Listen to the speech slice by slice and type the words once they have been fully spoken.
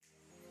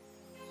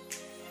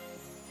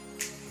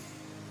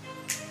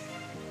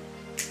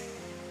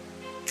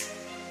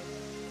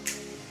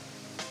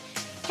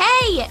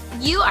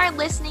You are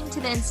listening to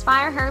the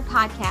Inspire Her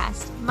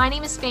podcast. My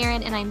name is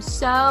Farron, and I'm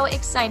so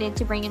excited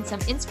to bring in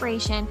some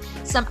inspiration,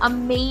 some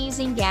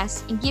amazing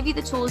guests, and give you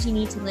the tools you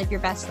need to live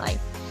your best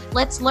life.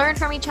 Let's learn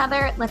from each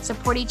other, let's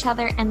support each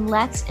other, and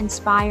let's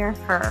inspire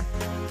her.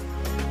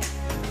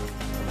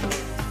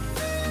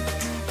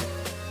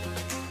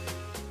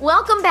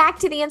 Welcome back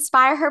to the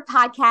Inspire Her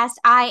podcast.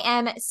 I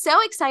am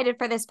so excited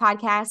for this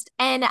podcast.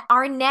 And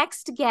our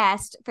next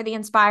guest for the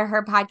Inspire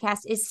Her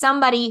podcast is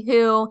somebody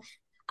who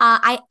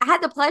I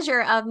had the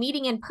pleasure of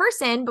meeting in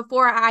person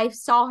before I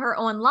saw her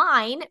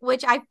online,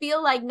 which I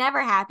feel like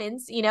never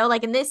happens,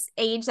 like in this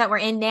age that we're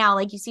in now,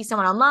 like you see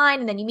someone online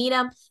and then you meet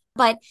them.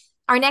 But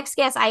our next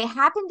guest, I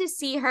happened to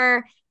see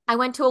her. I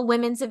went to a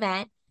women's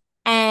event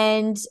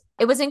and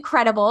it was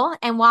incredible.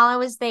 And while I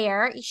was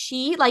there,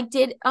 she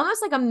did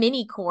almost like a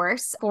mini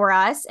course for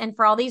us and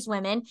for all these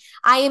women.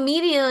 I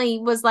immediately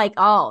was like,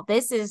 oh,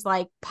 this is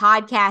like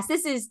podcast.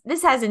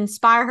 This has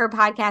Inspire Her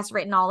podcast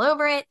written all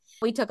over it.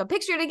 We took a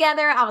picture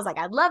together. I was like,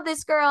 I love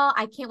this girl.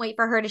 I can't wait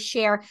for her to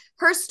share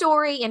her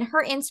story and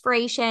her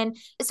inspiration.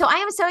 So I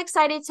am so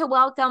excited to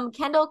welcome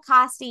Kendall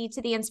Koste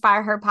to the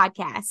Inspire Her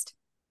podcast.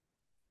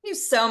 Thank you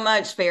so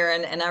much,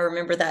 Farron. And I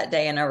remember that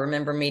day and I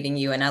remember meeting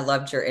you and I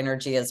loved your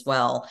energy as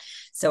well.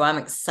 So I'm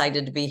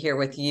excited to be here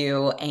with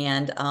you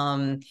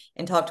and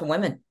talk to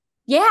women.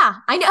 Yeah,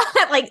 I know.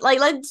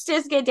 Let's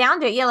just get down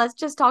to it. Yeah, let's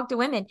just talk to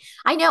women.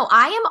 I know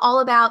I am all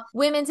about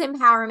women's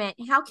empowerment.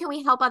 How can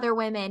we help other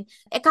women?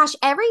 Gosh,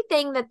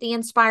 everything that the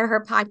Inspire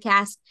Her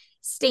podcast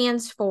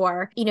stands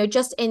for,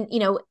 just in,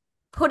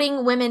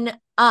 putting women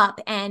up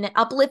and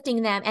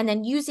uplifting them and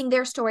then using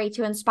their story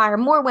to inspire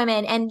more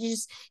women and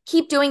just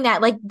keep doing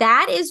that. Like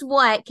that is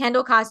what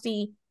Kendall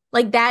Koste,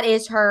 that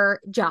is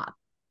her job.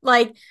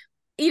 So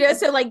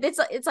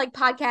it's like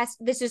podcast.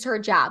 This is her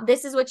job.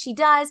 This is what she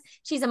does.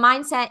 She's a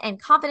mindset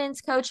and confidence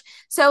coach.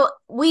 So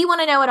we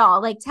want to know it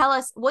all. Tell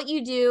us what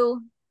you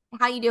do,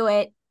 how you do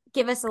it.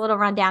 Give us a little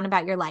rundown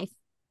about your life.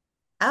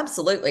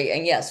 Absolutely.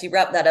 And yes, you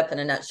wrap that up in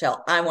a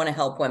nutshell. I want to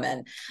help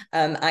women.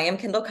 I am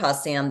Kendall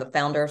Koste. I'm the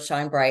founder of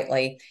Shine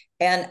Brightly.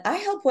 And I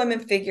help women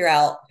figure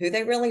out who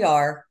they really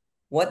are,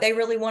 what they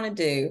really want to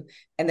do,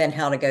 and then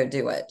how to go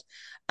do it.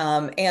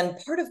 And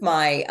part of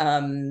my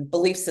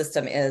belief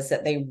system is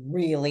that they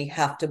really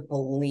have to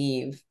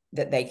believe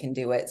that they can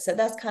do it. So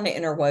that's kind of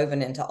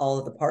interwoven into all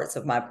of the parts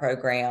of my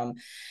program.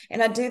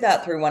 And I do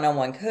that through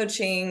one-on-one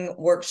coaching,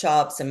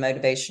 workshops, and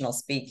motivational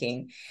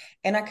speaking.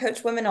 And I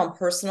coach women on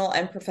personal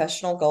and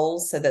professional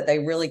goals so that they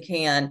really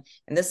can,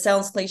 and this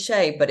sounds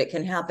cliche, but it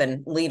can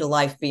happen, lead a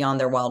life beyond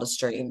their wildest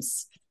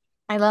dreams.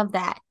 I love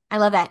that.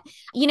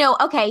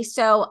 Okay,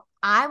 so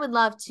I would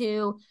love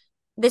to.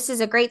 This is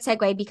a great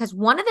segue because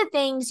one of the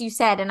things you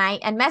said, and I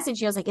messaged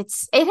you, I was like, it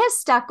has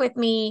stuck with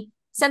me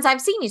since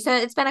I've seen you. So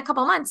it's been a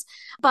couple months,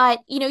 but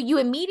you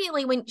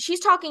immediately, when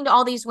she's talking to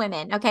all these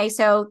women, okay,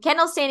 so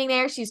Kendall's standing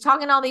there, she's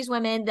talking to all these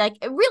women,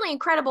 really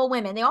incredible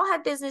women. They all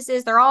have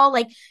businesses. They're all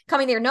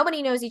coming there.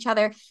 Nobody knows each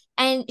other.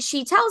 And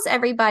she tells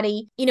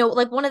everybody,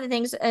 one of the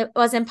things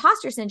was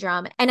imposter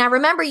syndrome. And I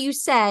remember you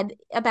said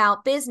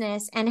about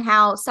business and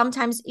how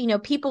sometimes,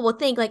 people will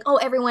think oh,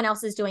 everyone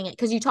else is doing it.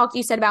 Cause you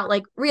said about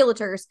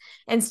realtors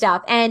and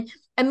stuff. And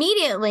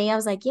immediately I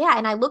was like, yeah.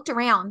 And I looked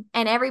around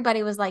and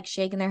everybody was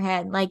shaking their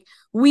head.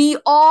 We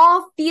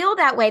all feel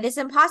that way, this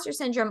imposter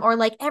syndrome, or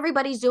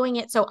everybody's doing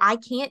it. So I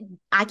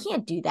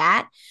can't do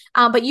that.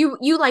 But you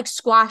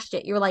squashed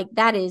it. You were like,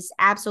 that is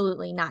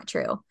absolutely not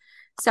true.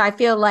 So I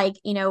feel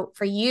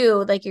for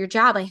you, your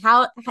job,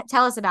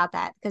 tell us about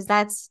that, because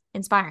that's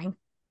inspiring.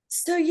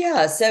 So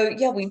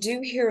we do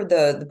hear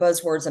the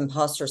buzzwords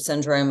imposter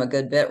syndrome a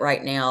good bit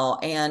right now,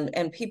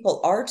 and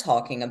people are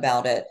talking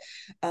about it,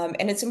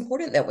 and it's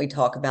important that we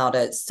talk about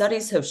it.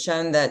 Studies have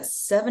shown that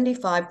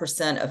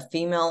 75% of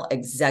female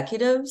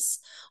executives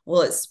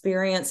will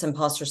experience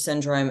imposter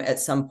syndrome at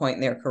some point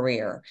in their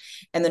career,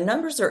 and the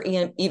numbers are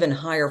even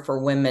higher for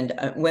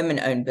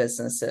women-owned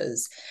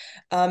businesses.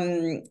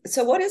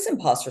 So what is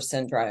imposter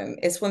syndrome?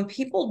 It's when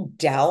people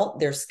doubt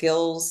their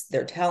skills,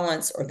 their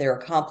talents, or their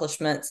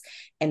accomplishments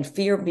and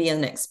fear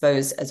being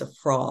exposed as a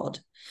fraud.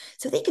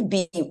 So they could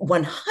be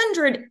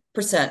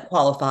 100%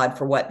 qualified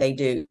for what they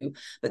do,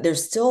 but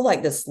there's still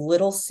this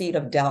little seed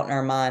of doubt in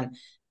our mind.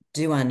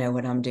 Do I know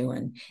what I'm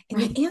doing?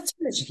 And the answer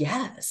is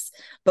yes.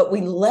 But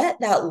we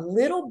let that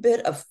little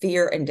bit of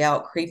fear and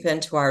doubt creep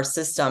into our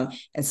system,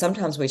 and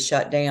sometimes we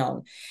shut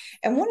down.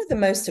 And one of the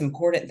most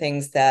important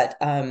things that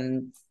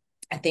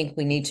I think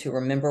we need to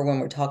remember when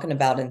we're talking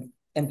about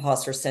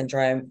imposter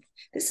syndrome,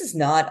 this is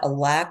not a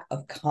lack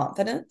of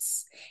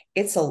confidence.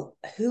 It's a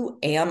who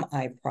am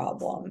I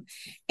problem.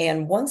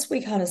 And once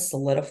we kind of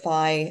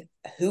solidify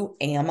who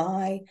am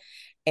I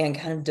and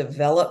kind of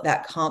develop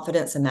that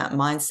confidence and that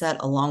mindset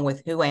along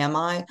with who am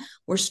I,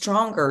 we're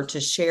stronger to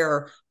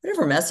share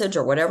whatever message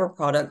or whatever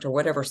product or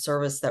whatever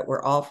service that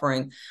we're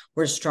offering.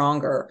 We're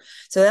stronger.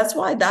 So that's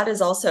why that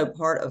is also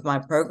part of my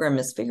program,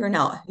 is figuring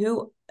out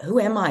who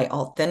am I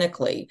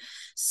authentically,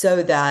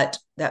 so that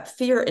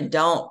fear and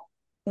doubt,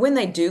 when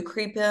they do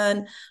creep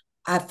in,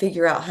 I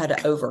figure out how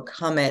to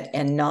overcome it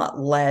and not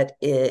let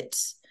it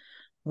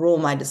rule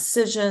my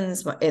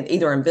decisions,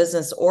 either in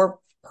business or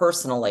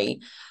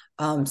personally,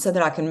 so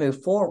that I can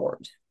move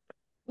forward.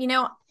 You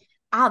know,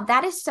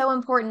 that is so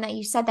important that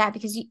you said that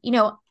because,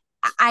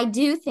 I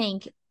do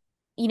think,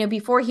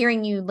 before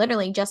hearing you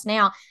literally just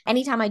now,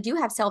 anytime I do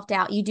have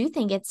self-doubt, you do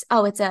think it's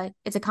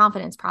a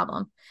confidence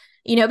problem.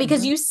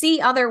 Because Mhm. you see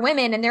other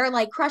women and they're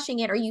like crushing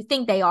it, or you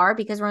think they are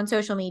because we're on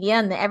social media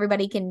and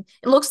it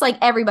looks like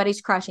everybody's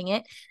crushing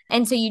it.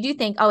 And so you do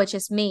think, oh, it's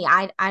just me.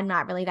 I'm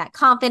not really that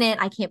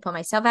confident. I can't put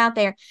myself out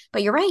there.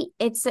 But you're right.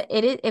 It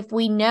is, if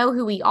we know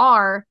who we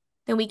are,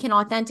 then we can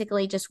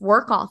authentically just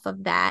work off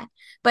of that.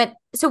 But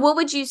so what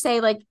would you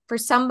say, like, for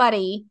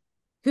somebody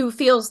who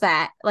feels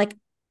that, like,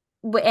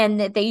 and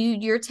that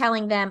you're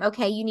telling them,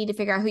 okay, you need to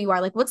figure out who you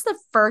are. Like, what's the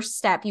first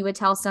step you would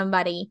tell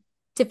somebody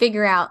to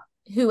figure out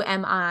who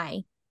am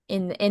I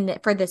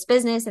for this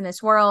business, in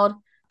this world?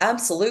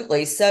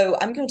 Absolutely. So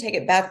I'm going to take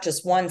it back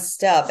just one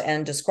step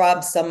and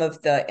describe some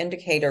of the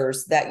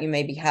indicators that you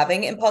may be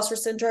having imposter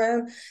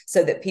syndrome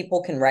so that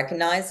people can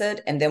recognize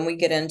it. And then we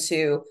get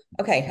into,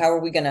 okay, how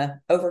are we going to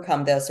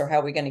overcome this, or how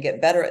are we going to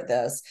get better at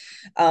this?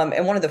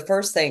 And one of the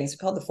first things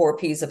called the 4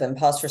 Ps of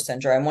imposter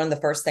syndrome, one of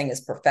the first thing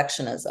is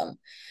perfectionism.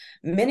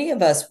 Many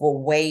of us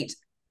will wait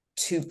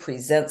to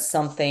present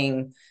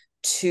something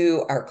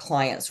to our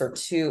clients or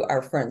to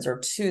our friends or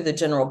to the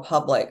general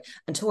public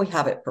until we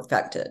have it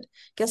perfected.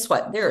 Guess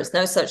what? There is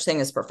no such thing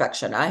as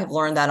perfection. I have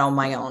learned that on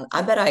my own.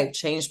 I bet I have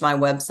changed my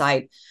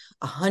website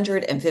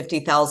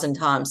 150,000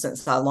 times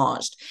since I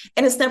launched,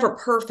 and it's never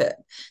perfect.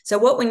 So,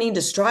 what we need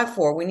to strive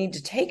for, we need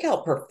to take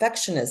out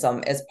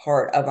perfectionism as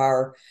part of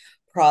our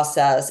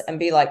process and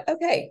be like,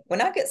 okay,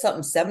 when I get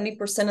something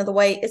 70% of the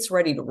way, it's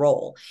ready to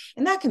roll.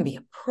 And that can be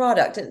a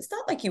product. And it's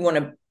not like you want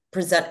to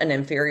present an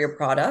inferior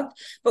product,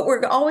 but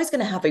we're always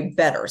going to have a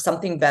better,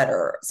 something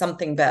better,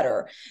 something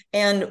better.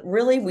 And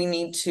really, we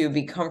need to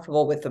be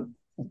comfortable with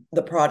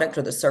the product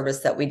or the service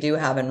that we do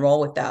have and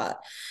roll with that.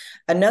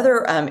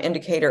 Another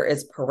indicator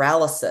is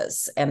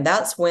paralysis, and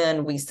that's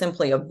when we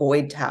simply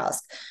avoid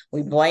tasks.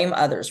 We blame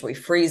others, we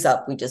freeze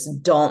up, we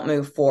just don't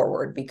move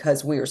forward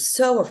because we are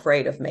so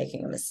afraid of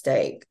making a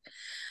mistake.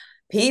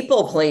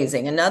 People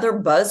pleasing, another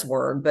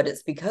buzzword, but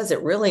it's because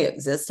it really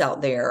exists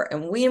out there.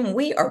 And when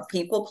we are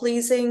people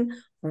pleasing,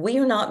 we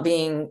are not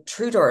being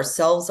true to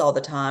ourselves all the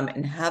time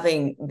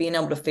and being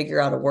able to figure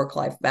out a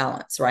work-life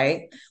balance,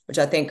 right? Which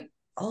I think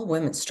all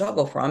women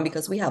struggle from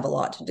because we have a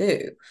lot to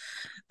do.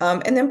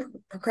 And then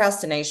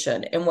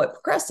procrastination. And what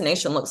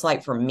procrastination looks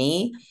like for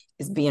me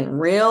is being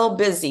real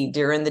busy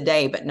during the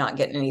day, but not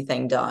getting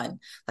anything done.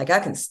 Like I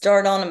can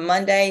start on a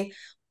Monday,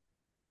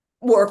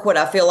 work what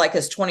I feel like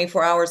is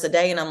 24 hours a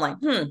day. And I'm like,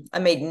 I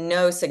made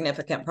no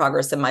significant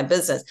progress in my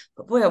business.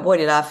 But boy, oh boy,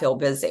 did I feel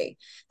busy.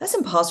 That's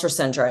imposter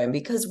syndrome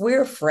because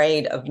we're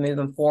afraid of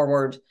moving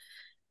forward.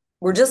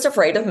 We're just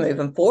afraid of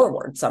moving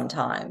forward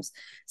sometimes.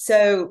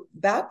 So,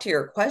 back to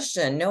your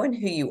question, knowing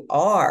who you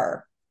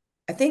are,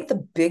 I think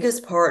the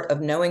biggest part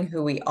of knowing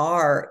who we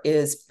are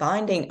is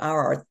finding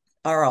our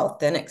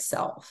authentic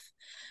self.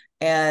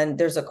 And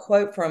there's a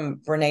quote from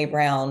Brene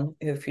Brown,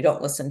 who, if you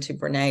don't listen to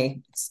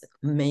Brene, it's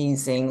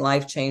amazing,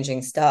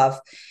 life-changing stuff.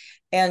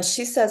 And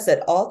she says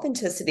that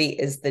authenticity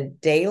is the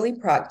daily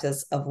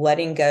practice of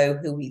letting go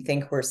who we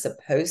think we're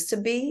supposed to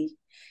be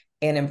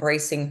and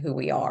embracing who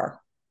we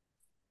are.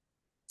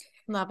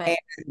 Love it.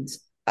 And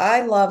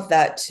I love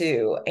that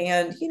too.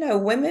 And,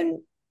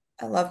 women,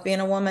 I love being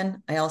a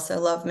woman. I also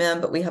love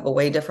men, but we have a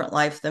way different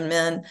life than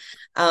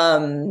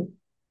men.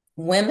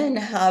 Women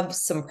have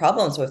some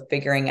problems with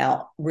figuring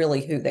out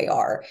really who they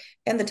are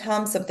and the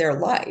times of their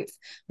life.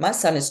 My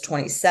son is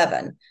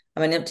 27.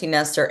 I'm an empty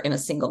nester and a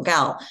single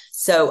gal.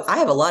 So I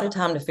have a lot of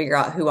time to figure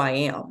out who I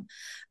am.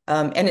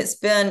 And it's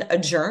been a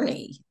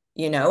journey.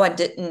 I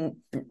didn't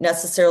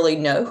necessarily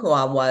know who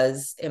I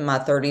was in my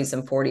 30s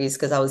and 40s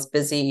because I was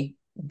busy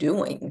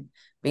being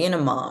a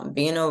mom,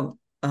 being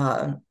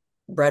a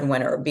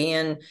breadwinner,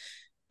 being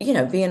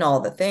all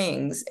the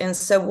things. And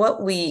so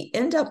what we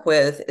end up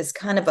with is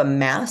kind of a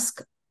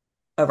mask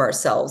of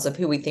ourselves, of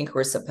who we think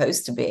we're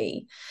supposed to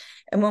be.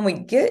 And when we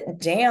get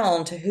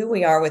down to who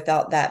we are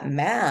without that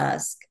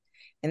mask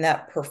and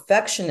that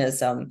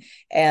perfectionism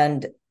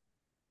and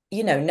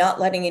not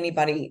letting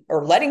anybody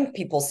or letting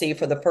people see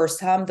for the first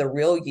time the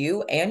real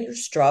you and your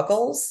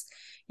struggles,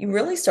 you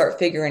really start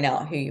figuring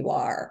out who you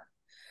are.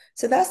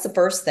 So that's the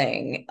first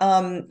thing.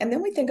 And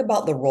then we think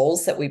about the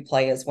roles that we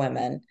play as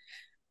women.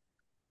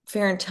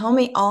 Farron, tell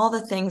me all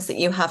the things that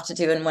you have to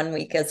do in one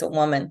week as a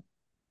woman.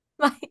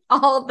 Like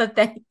all the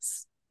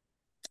things.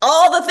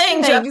 All the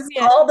things, you have to Things,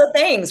 do yeah. all the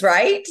things,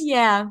 right?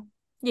 Yeah.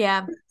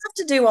 Yeah. You have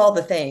to do all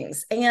the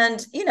things.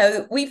 And,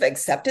 we've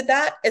accepted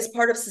that as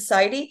part of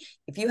society.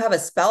 If you have a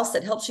spouse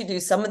that helps you do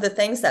some of the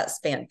things, that's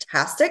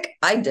fantastic.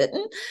 I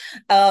didn't.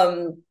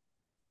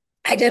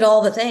 I did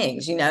all the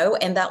things,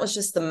 and that was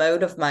just the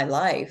mode of my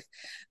life.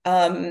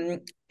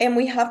 And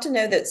we have to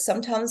know that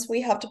sometimes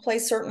we have to play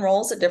certain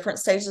roles at different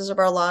stages of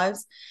our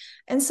lives.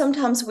 And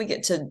sometimes we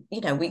get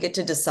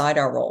to decide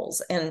our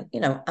roles. And,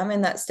 I'm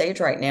in that stage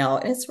right now,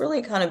 and it's really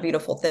a kind of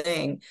beautiful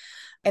thing.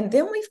 And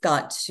then we've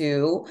got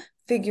to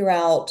figure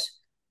out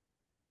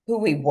who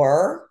we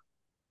were,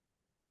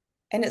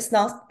 and it's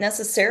not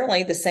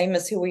necessarily the same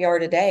as who we are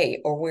today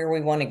or where we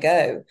want to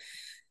go.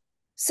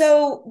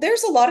 So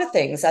there's a lot of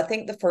things. I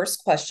think the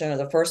first question or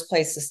the first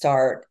place to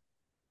start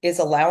is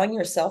allowing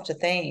yourself to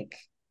think,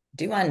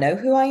 do I know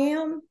who I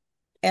am?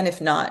 And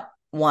if not,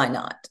 why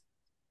not?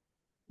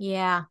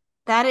 Yeah,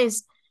 that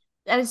is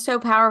that is so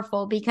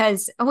powerful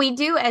because we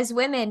do as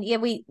women, yeah,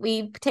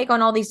 we take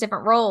on all these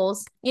different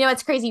roles.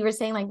 It's crazy we're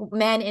saying like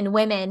men and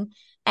women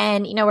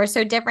and we're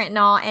so different and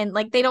all and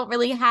like they don't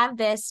really have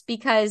this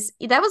because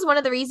that was one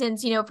of the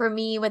reasons, for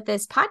me with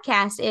this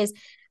podcast is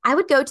I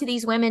would go to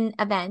these women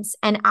events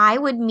and I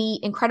would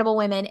meet incredible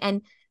women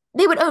and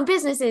they would own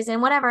businesses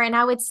and whatever and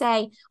I would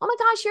say, "Oh my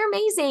gosh, you're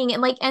amazing."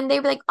 And they'd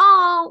be like,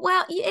 "Oh,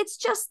 well, it's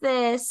just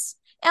this."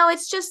 Oh,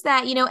 it's just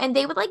that, and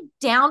they would like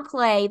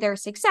downplay their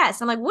success.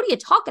 I'm like, what are you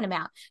talking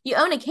about? You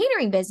own a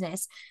catering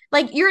business.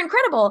 Like, you're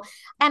incredible.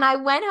 And I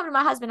went home to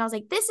my husband. I was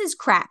like, this is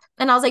crap.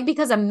 And I was like,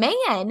 because a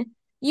man,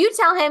 you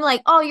tell him,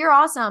 like, oh, you're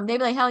awesome. They'd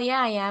be like, hell yeah,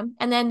 I am.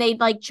 And then they'd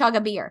like chug a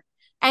beer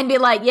and be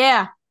like,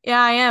 yeah,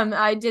 yeah, I am.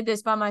 I did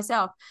this by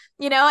myself,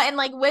 and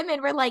like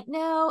women were like,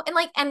 no.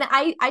 And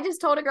I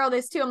just told a girl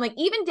this too. I'm like,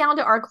 even down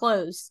to our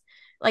clothes.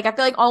 Like, I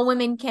feel like all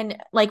women can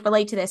like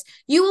relate to this.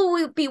 You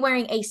will be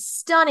wearing a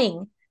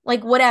stunning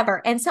like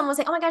whatever. And someone will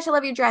say, "Oh my gosh, I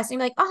love your dress." And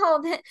you're like,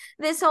 "Oh,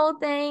 this whole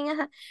thing."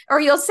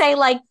 Or you'll say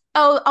like,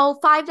 "Oh,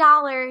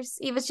 $5.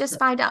 It was just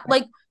 $5."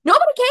 Like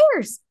nobody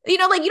cares.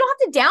 Like you don't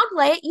have to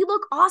downplay it. You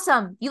look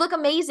awesome. You look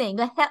amazing.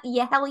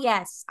 Yeah, hell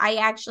yes. I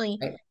actually,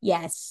 Right.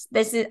 yes,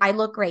 I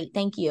look great.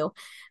 Thank you.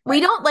 We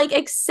Right. don't like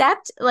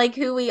accept like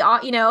who we are,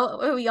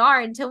 who we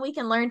are until we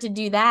can learn to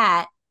do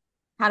that.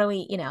 How do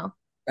we,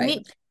 Right.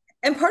 me,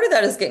 And part of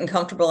that is getting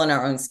comfortable in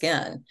our own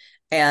skin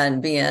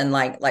and being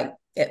like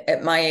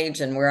at my age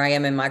and where I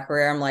am in my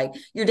career, I'm like,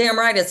 you're damn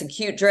right, it's a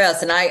cute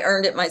dress and I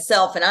earned it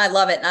myself and I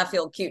love it and I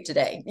feel cute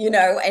today, and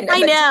I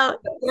but know.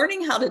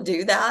 learning how to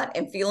do that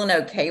and feeling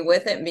okay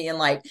with it and being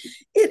like,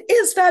 it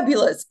is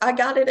fabulous. I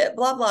got it at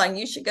blah blah and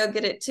you should go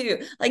get it too.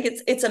 Like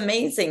it's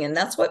amazing. And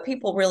that's what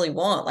people really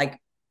want. Like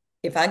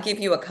if I give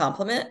you a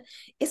compliment,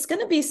 it's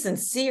going to be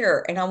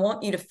sincere and I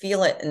want you to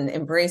feel it and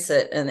embrace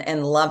it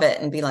and love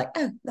it and be like,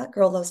 oh, that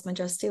girl loves my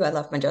dress too. I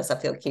love my dress. I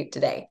feel cute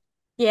today.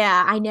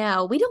 Yeah, I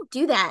know. We don't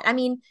do that. I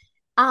mean,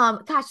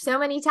 gosh, so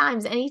many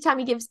times, anytime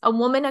you give a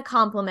woman a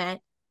compliment,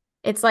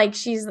 it's like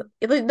she'll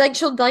like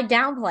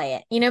downplay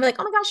it, be like,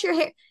 "Oh my gosh, your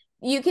hair."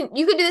 You could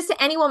do this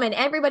to any woman.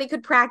 Everybody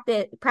could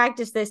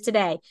practice this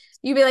today.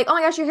 You'd be like, "Oh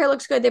my gosh, your hair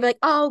looks good." They'd be like,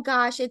 "Oh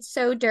gosh, it's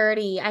so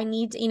dirty. I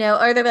need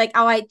to," or they'd be like,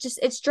 "Oh,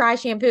 it's dry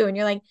shampoo." And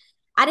you're like,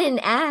 "I didn't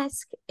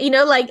ask."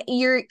 Like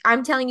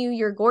I'm telling you,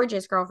 you're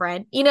gorgeous,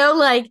 girlfriend.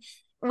 Like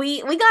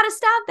we got to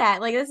stop that.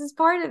 Like this is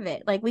part of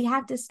it. Like we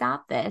have to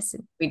stop this.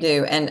 We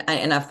do. And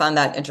I find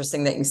that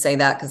interesting that you say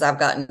that because I've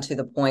gotten to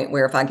the point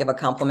where if I give a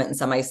compliment and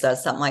somebody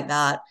says something like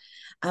that,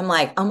 I'm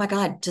like, oh my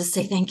God, just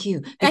say thank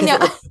you I because know.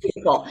 it looks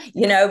beautiful,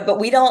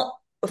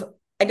 but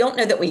I don't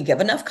know that we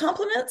give enough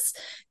compliments.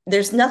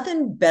 There's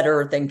nothing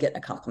better than getting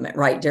a compliment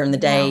right during the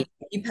day.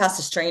 No. You pass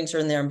a stranger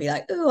in there and be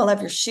like, oh, I love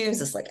your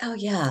shoes. It's like, oh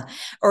yeah.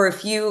 Or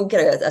if you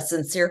get a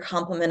sincere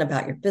compliment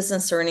about your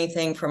business or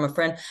anything from a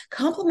friend,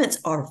 compliments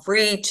are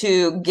free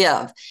to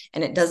give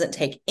and it doesn't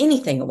take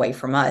anything away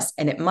from us.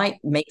 And it might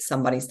make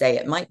somebody's day.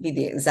 It might be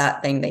the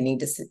exact thing they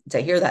need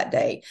to hear that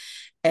day.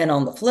 And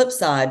on the flip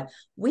side,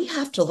 we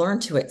have to learn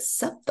to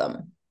accept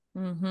them.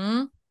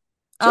 Mm-hmm.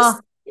 Just Oh,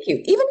 thank you.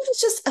 Even if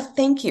it's just a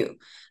thank you,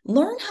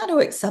 learn how to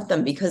accept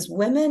them because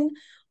women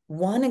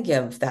want to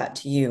give that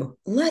to you.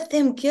 Let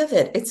them give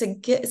it. It's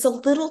a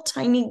little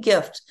tiny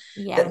gift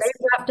that yes. they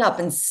wrapped up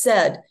and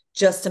said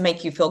just to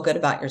make you feel good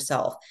about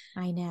yourself.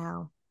 I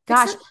know.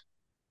 Gosh, Accept.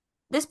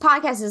 this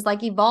podcast is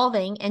like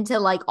evolving into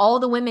like all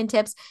the women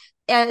tips.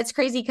 It's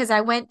crazy because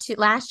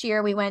last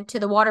year, we went to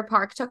the water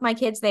park, took my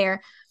kids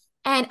there.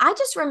 And I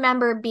just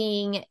remember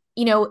being,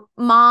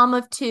 mom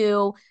of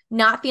two,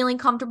 not feeling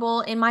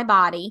comfortable in my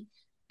body.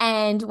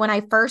 And when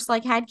I first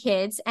like had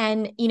kids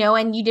and you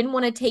didn't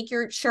want to take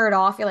your shirt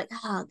off, you're like,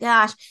 oh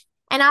gosh.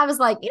 And I was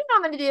like, you know what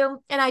I'm going to do?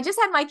 And I just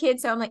had my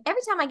kids. So I'm like,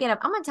 every time I get up,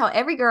 I'm going to tell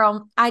every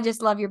girl, I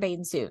just love your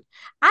bathing suit.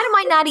 I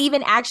might not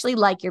even actually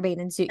like your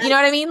bathing suit. You know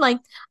what I mean? Like,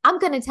 I'm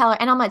going to tell her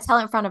and I'm going to tell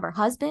her in front of her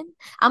husband.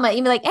 I'm going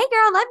to be like, hey girl,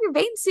 I love your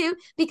bathing suit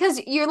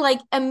because you're like,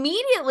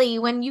 immediately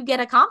when you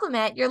get a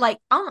compliment, you're like,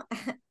 oh,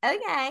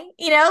 okay.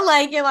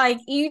 Like you're like,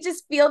 you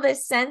just feel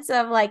this sense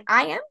of like,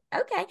 I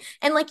am okay.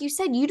 And like you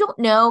said, you don't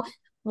know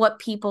what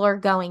people are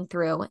going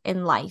through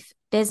in life,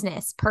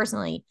 business,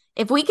 personally.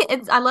 If we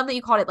can, I love that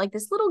you called it like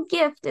this little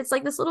gift. It's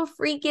like this little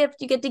free gift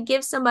you get to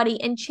give somebody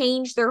and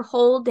change their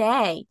whole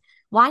day.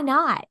 Why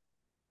not?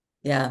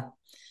 Yeah.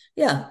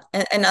 Yeah.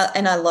 And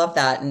I love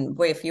that. And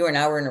boy, if you and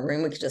I were in a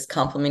room, we could just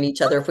compliment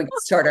each other. If we could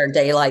start our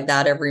day like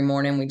that every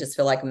morning, we just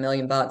feel like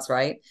 $1,000,000,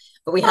 right?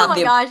 But Oh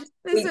my gosh,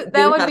 we that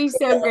do would have be the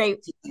so ability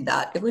great. to do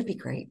that. It would be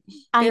great.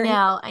 I Very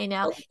know, I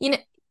know.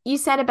 You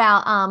said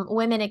about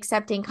women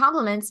accepting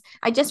compliments.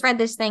 I just read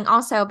this thing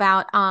also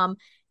about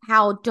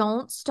how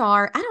don't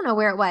start, I don't know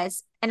where it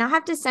was. and I'll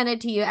have to send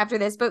it to you after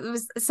this, but it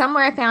was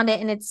somewhere I found it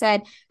and it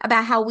said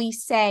about how we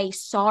say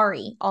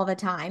sorry all the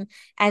time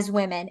as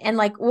women. And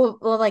like, well,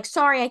 like,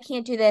 sorry, I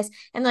can't do this.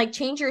 And like,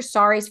 change your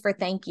sorries for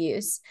thank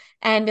yous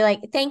and be like,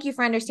 thank you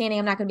for understanding.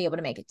 I'm not going to be able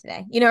to make it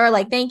today, or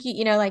like, thank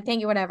you, like,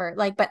 thank you, whatever.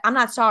 Like, but I'm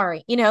not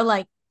sorry,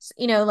 like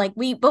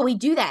but we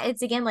do that.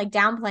 It's again like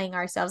downplaying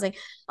ourselves, like,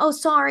 oh,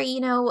 sorry,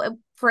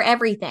 for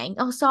everything.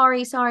 Oh,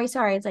 sorry, sorry,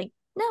 sorry. It's like,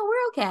 no,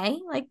 we're okay.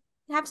 Like,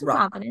 have some Right.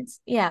 confidence.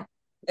 Yeah.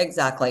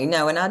 Exactly.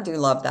 No, and I do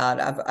love that.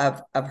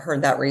 I've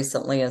heard that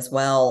recently as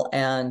well.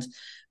 And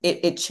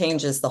it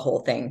changes the whole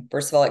thing.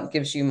 First of all, it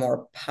gives you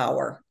more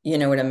power. You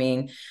know what I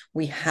mean?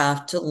 We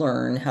have to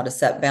learn how to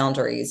set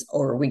boundaries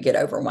or we get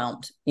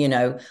overwhelmed.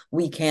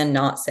 We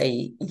cannot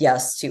say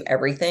yes to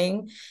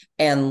everything,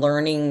 and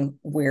learning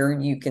where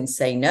you can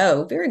say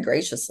no very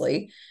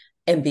graciously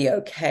and be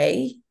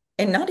okay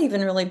and not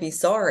even really be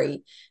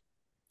sorry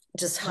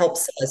just Right.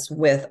 helps us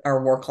with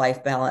our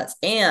work-life balance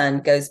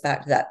and goes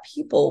back to that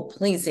people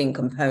pleasing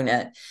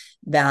component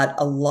that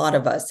a lot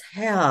of us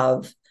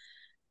have,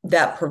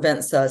 that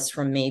prevents us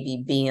from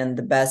maybe being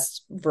the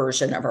best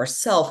version of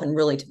ourselves and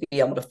really to be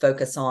able to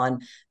focus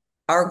on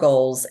our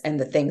goals and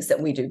the things that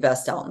we do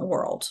best out in the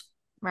world.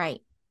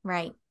 Right.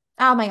 Right.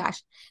 Oh my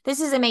gosh.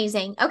 This is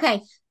amazing.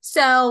 Okay.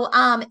 So,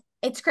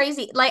 it's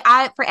crazy. Like,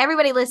 for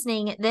everybody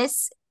listening,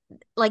 this,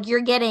 like,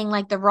 you're getting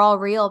like the raw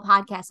real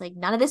podcast. Like,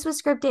 none of this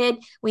was scripted.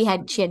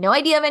 She had no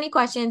idea of any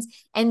questions,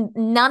 and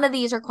none of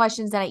these are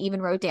questions that I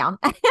even wrote down.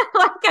 Like,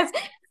 'cause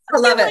I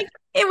love I'm it. like,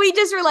 and we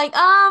just were like,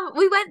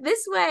 we went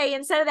this way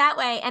instead of that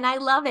way. And I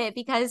love it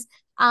because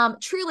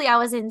truly I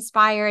was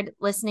inspired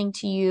listening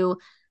to you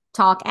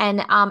talk.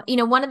 And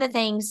one of the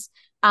things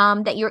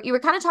that you were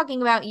kind of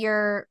talking about,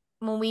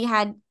 when we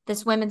had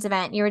this women's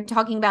event, you were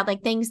talking about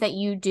like things that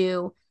you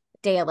do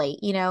daily,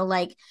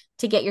 like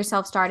to get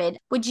yourself started.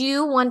 Would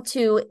you want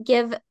to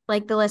give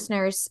like the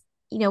listeners,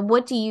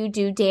 what do you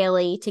do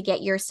daily to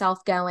get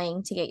yourself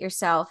going, to get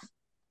yourself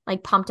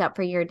like pumped up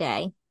for your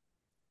day?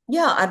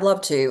 Yeah, I'd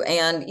love to.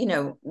 And,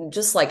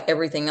 just like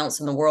everything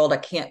else in the world, I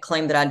can't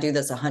claim that I do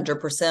this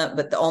 100%,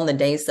 but on the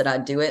days that I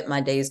do it,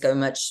 my days go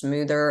much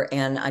smoother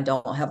and I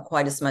don't have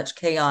quite as much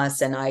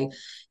chaos and I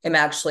am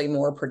actually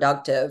more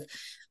productive.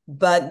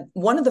 But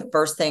one of the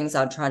first things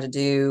I try to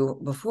do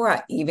before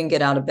I even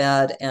get out of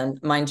bed, and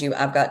mind you,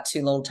 I've got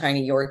two little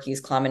tiny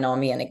Yorkies climbing on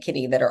me and a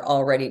kitty that are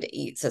all ready to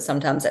eat. So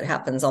sometimes it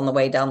happens on the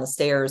way down the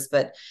stairs,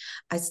 but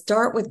I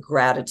start with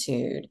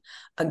gratitude.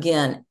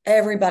 Again,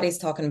 everybody's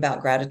talking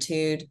about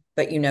gratitude,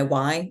 but you know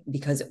why?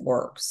 Because it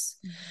works.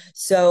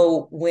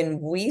 So when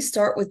we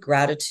start with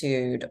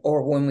gratitude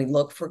or when we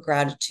look for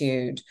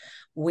gratitude,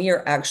 we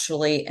are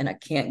actually, and I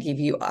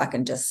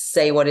can just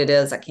say what it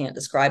is. I can't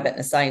describe it in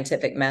a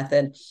scientific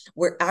method.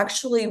 We're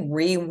actually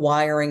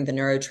rewiring the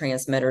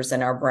neurotransmitters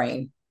in our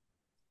brain.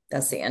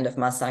 That's the end of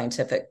my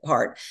scientific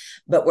part.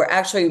 But we're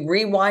actually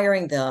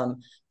rewiring them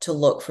to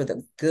look for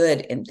the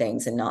good in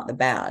things and not the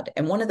bad.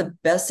 And one of the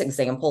best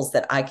examples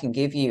that I can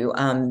give you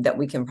that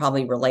we can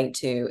probably relate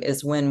to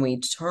is when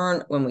we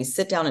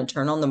sit down and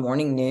turn on the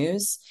morning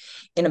news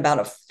in about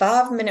a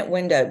 5-minute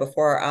window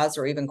before our eyes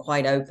are even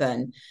quite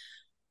open,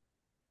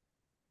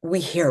 we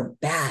hear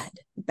bad,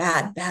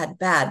 bad, bad,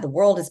 bad. The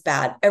world is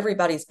bad.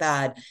 Everybody's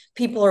bad.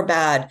 People are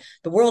bad.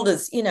 The world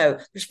is,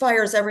 there's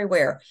fires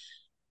everywhere.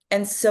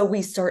 And so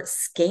we start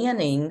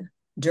scanning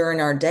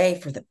during our day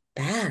for the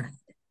bad.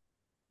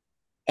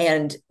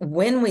 And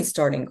when we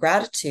start in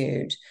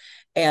gratitude,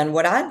 and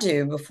what I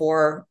do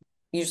before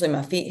usually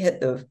my feet hit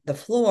the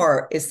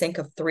floor is think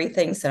of 3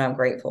 things that I'm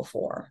grateful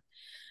for.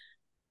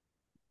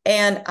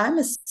 And I'm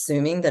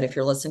assuming that if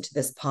you're listening to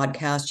this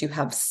podcast, you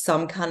have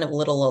some kind of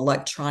little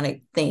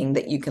electronic thing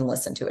that you can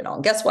listen to it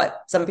on. Guess what?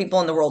 Some people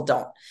in the world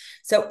don't.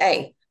 So,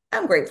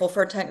 I'm grateful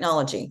for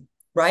technology,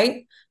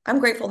 right? I'm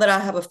grateful that I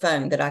have a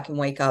phone that I can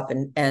wake up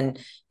and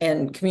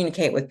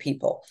communicate with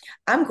people.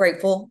 I'm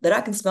grateful that I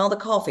can smell the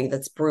coffee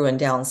that's brewing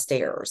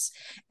downstairs.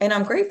 And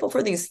I'm grateful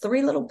for these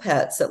 3 little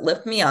pets that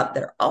lift me up,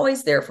 that are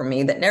always there for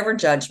me, that never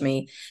judge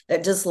me,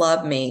 that just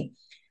love me.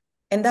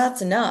 And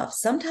that's enough.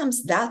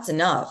 Sometimes that's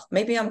enough.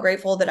 Maybe I'm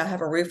grateful that I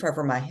have a roof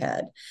over my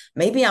head.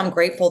 Maybe I'm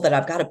grateful that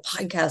I've got a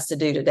podcast to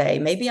do today.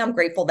 Maybe I'm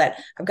grateful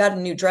that I've got a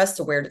new dress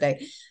to wear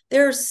today.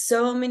 There are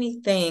so many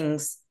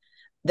things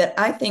that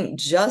I think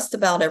just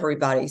about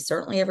everybody,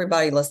 certainly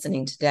everybody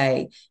listening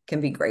today, can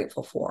be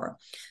grateful for.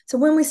 So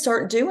when we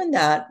start doing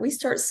that, we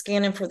start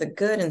scanning for the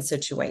good in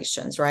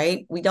situations,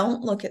 right? We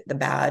don't look at the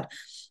bad.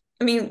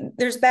 I mean,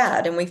 there's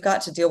bad and we've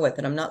got to deal with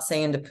it. I'm not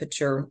saying to put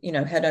your,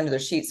 head under the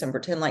sheets and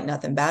pretend like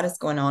nothing bad is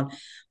going on,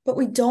 but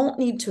we don't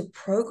need to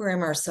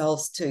program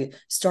ourselves to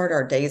start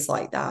our days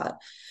like that.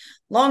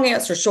 Long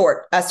answer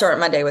short, I start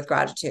my day with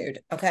gratitude.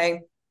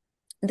 Okay.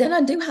 Then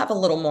I do have a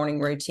little morning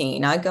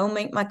routine. I go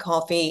make my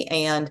coffee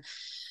and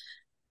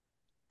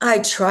I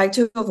try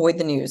to avoid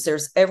the news.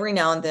 There's every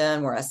now and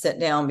then where I sit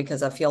down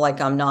because I feel like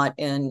I'm not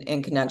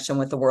in connection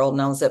with the world,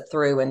 and I'll zip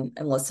through and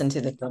listen to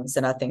the things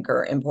that I think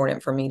are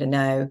important for me to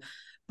know.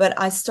 But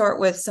I start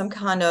with some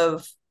kind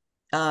of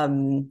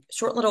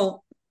short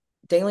little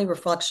daily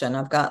reflection.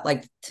 I've got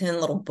like 10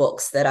 little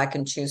books that I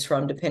can choose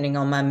from depending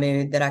on my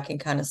mood that I can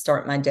kind of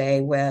start my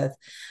day with.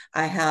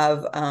 I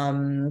have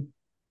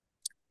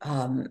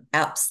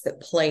apps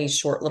that play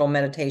short little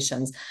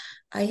meditations.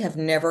 I have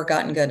never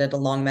gotten good at a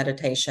long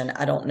meditation.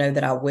 I don't know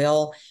that I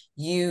will.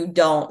 You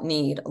don't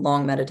need a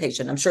long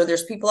meditation. I'm sure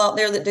there's people out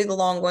there that do the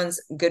long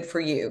ones. Good for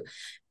you.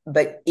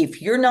 But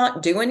if you're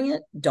not doing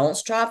it, don't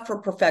strive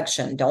for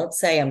perfection. Don't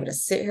say, I'm going to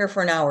sit here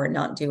for an hour and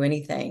not do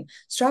anything.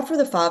 Strive for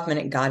the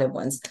 5-minute guided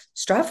ones.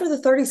 Strive for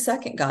the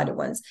 30-second guided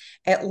ones.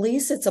 At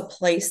least it's a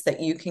place that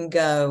you can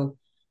go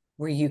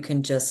where you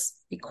can just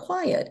be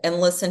quiet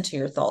and listen to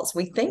your thoughts.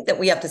 We think that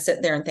we have to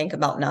sit there and think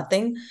about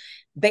nothing.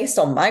 Based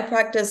on my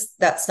practice,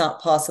 that's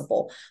not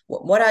possible.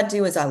 What I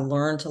do is I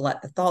learn to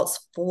let the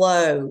thoughts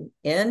flow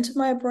into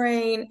my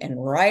brain and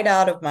right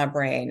out of my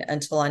brain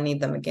until I need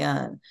them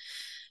again.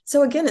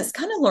 So again, it's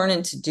kind of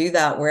learning to do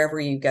that wherever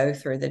you go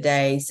through the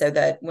day so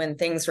that when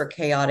things are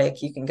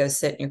chaotic, you can go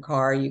sit in your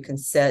car, you can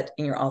sit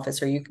in your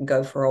office, or you can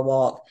go for a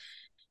walk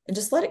and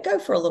just let it go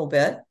for a little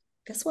bit.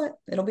 Guess what?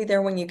 It'll be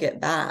there when you get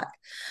back.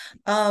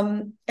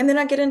 And then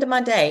I get into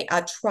my day.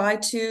 I try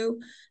to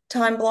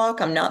time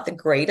block. I'm not the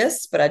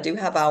greatest, but I do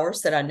have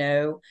hours that I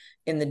know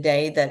in the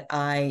day that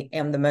I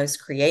am the most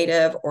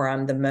creative, or I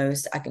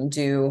can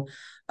do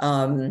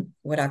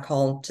what I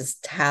call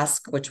just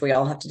task, which we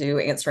all have to do,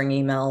 answering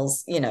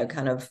emails,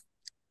 kind of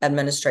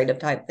administrative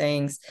type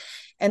things.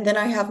 And then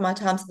I have my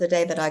times of the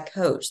day that I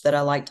coach, that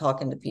I like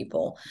talking to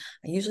people.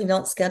 I usually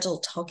don't schedule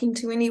talking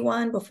to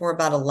anyone before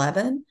about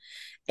 11.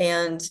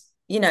 And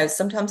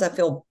sometimes I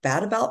feel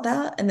bad about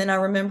that. And then I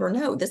remember,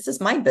 no, this is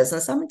my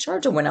business. I'm in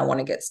charge of when I want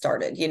to get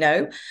started.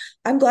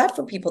 I'm glad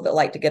for people that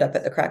like to get up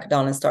at the crack of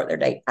dawn and start their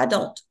day. I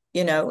don't,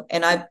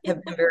 and I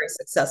have been very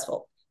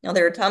successful. Now,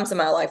 there are times in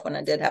my life when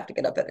I did have to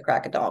get up at the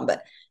crack of dawn,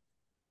 but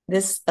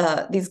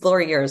these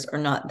glory years are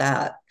not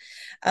that.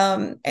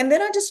 And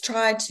then I just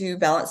try to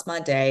balance my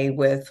day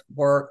with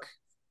work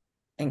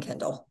and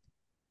Kendall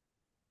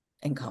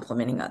and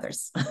complimenting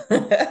others.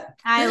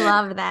 I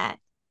love that.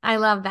 I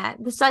love that.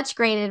 Such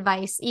great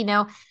advice.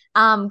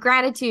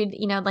 Gratitude,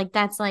 like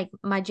that's like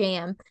my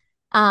jam.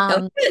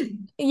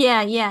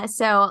 Yeah.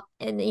 So,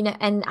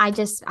 and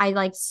I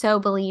like so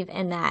believe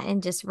in that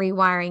and just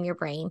rewiring your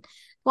brain.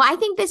 Well, I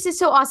think this is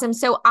so awesome.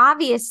 So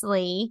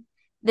obviously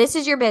this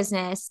is your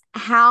business.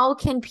 How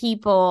can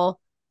people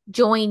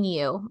join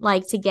you,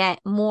 like to get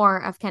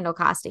more of Kendall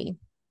Koste?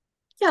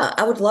 Yeah,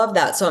 I would love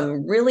that. So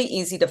I'm really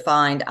easy to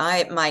find.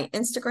 My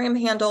Instagram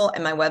handle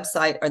and my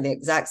website are the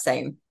exact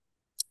same.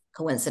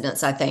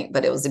 Coincidence, I think,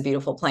 but it was a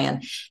beautiful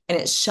plan. And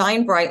it's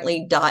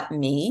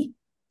shinebrightly.me.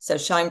 So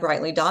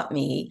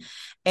shinebrightly.me.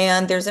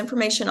 And there's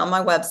information on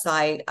my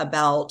website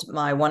about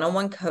my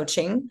one-on-one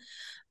coaching,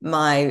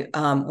 my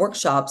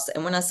workshops.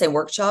 And when I say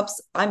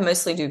workshops, I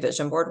mostly do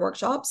vision board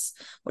workshops,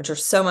 which are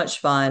so much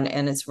fun.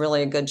 And it's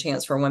really a good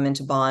chance for women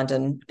to bond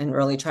and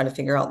really try to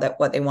figure out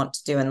what they want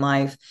to do in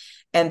life.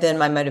 And then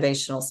my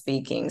motivational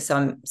speaking. So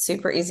I'm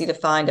super easy to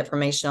find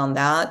information on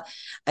that.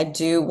 I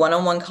do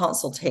one-on-one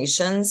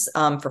consultations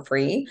for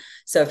free.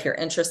 So if you're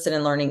interested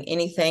in learning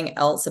anything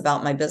else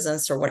about my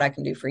business or what I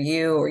can do for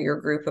you or your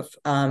group of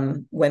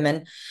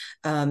women,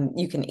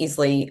 you can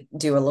easily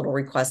do a little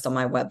request on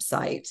my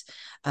website.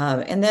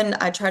 And then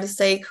I try to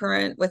stay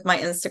current with my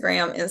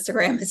Instagram.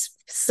 Instagram is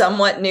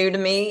somewhat new to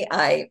me.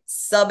 I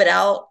sub it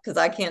out because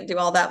I can't do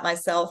all that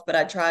myself, but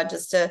I try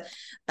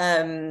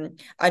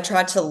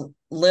to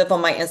live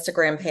on my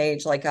Instagram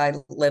page like I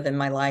live in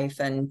my life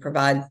and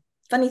provide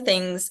funny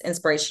things,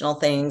 inspirational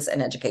things,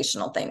 and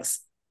educational things.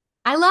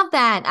 I love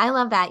that. I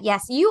love that.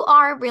 Yes, you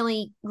are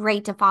really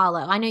great to follow.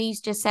 I know you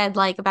just said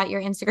like about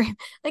your Instagram,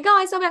 like, oh,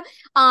 I saw that.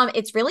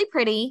 It's really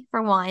pretty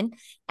for one.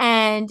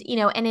 And,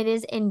 and it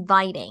is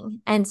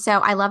inviting. And so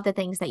I love the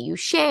things that you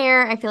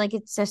share. I feel like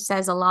it just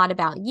says a lot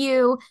about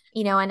you,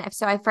 and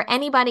so for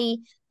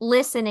anybody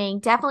listening,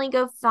 definitely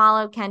go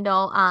follow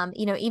Kendall.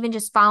 Even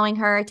just following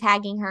her,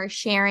 tagging her,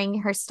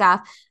 sharing her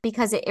stuff,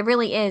 because it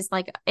really is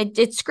like,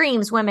 it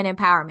screams women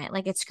empowerment.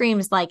 Like it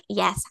screams like,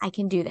 yes, I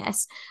can do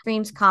this,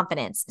 screams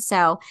confidence.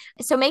 So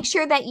make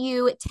sure that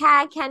you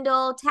tag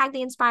Kendall, tag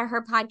the Inspire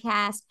Her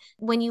podcast.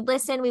 When you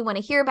listen, we want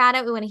to hear about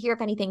it. We want to hear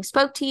if anything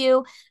spoke to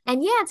you.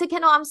 And yeah, so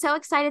Kendall, I'm so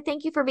excited.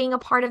 Thank you for being a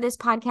part of this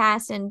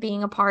podcast and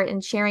being a part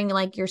and sharing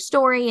like your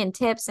story and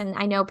tips. And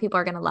I know people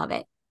are going to love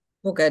it.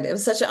 Well, good. It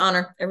was such an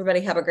honor.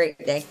 Everybody have a great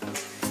day.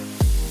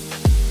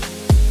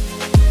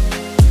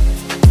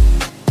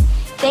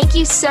 Thank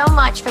you so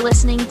much for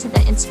listening to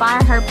the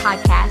Inspire Her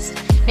podcast.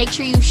 Make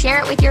sure you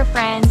share it with your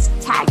friends,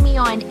 tag me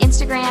on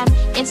Instagram,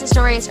 Insta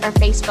Stories, or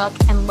Facebook,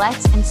 and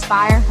let's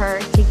inspire her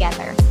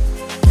together.